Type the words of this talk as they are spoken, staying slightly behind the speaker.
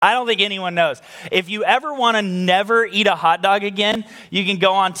don't think anyone knows. If you ever want to never eat a hot dog again, you can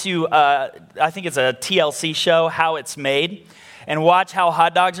go on to, I think it's a TLC show, How It's Made, and watch how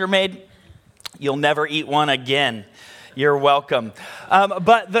hot dogs are made. You'll never eat one again. You're welcome.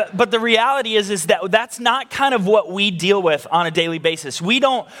 But the reality is that that's not kind of what we deal with on a daily basis. We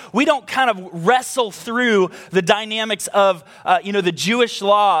don't kind of wrestle through the dynamics of the Jewish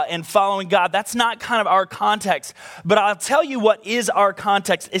law and following God. That's not kind of our context. But I'll tell you what is our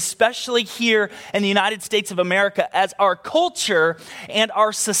context, especially here in the United States of America, as our culture and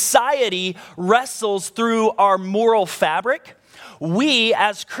our society wrestles through our moral fabric. We,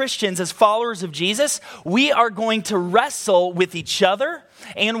 as Christians, as followers of Jesus, we are going to wrestle with each other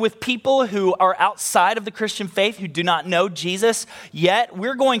and with people who are outside of the Christian faith, who do not know Jesus yet.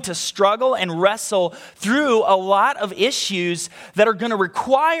 We're going to struggle and wrestle through a lot of issues that are going to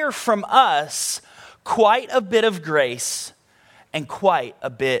require from us quite a bit of grace and quite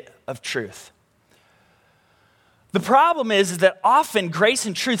a bit of truth. The problem is that often grace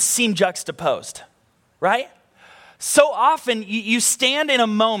and truth seem juxtaposed, right? So often you stand in a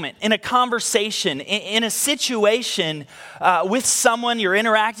moment, in a conversation, in a situation with someone, you're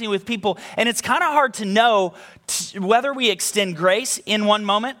interacting with people, and it's kind of hard to know whether we extend grace in one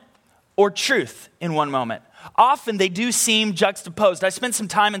moment or truth in one moment. Often they do seem juxtaposed. I spent some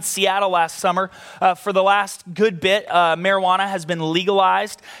time in Seattle last summer. For the last good bit, marijuana has been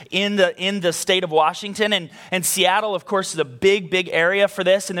legalized in the state of Washington, and Seattle, of course, is a big area for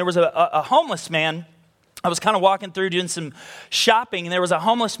this, and there was a homeless man. I was kind of walking through doing some shopping, and there was a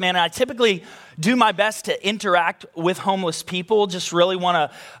homeless man, and I typically do my best to interact with homeless people, just really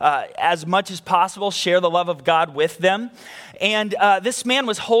want to, as much as possible, share the love of God with them. And this man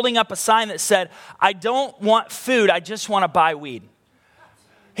was holding up a sign that said, "I don't want food, I just want to buy weed."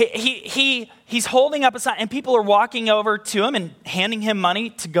 He's holding up a sign, and people are walking over to him and handing him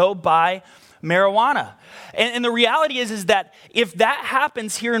money to go buy marijuana. And the reality is that if that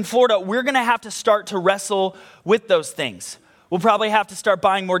happens here in Florida, we're going to have to start to wrestle with those things. We'll probably have to start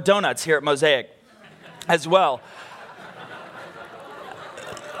buying more donuts here at Mosaic as well.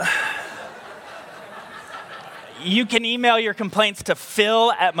 You can email your complaints to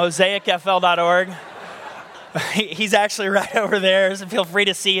phil@mosaicfl.org. He's actually right over there, so feel free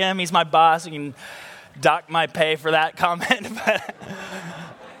to see him. He's my boss. You can dock my pay for that comment.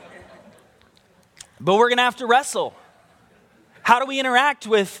 But we're going to have to wrestle. How do we interact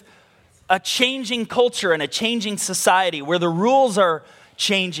with a changing culture and a changing society where the rules are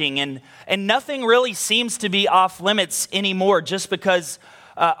changing and nothing really seems to be off limits anymore just because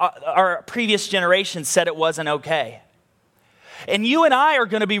our previous generation said it wasn't okay? And you and I are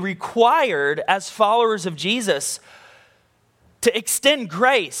going to be required as followers of Jesus to extend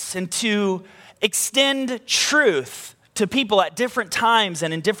grace and to extend truth to people at different times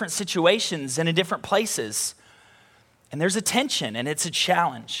and in different situations and in different places. And there's a tension and it's a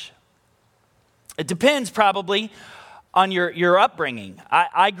challenge. It depends probably on your upbringing.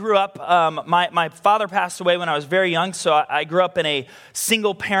 I grew up, my father passed away when I was very young, so I grew up in a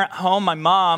single parent home. My mom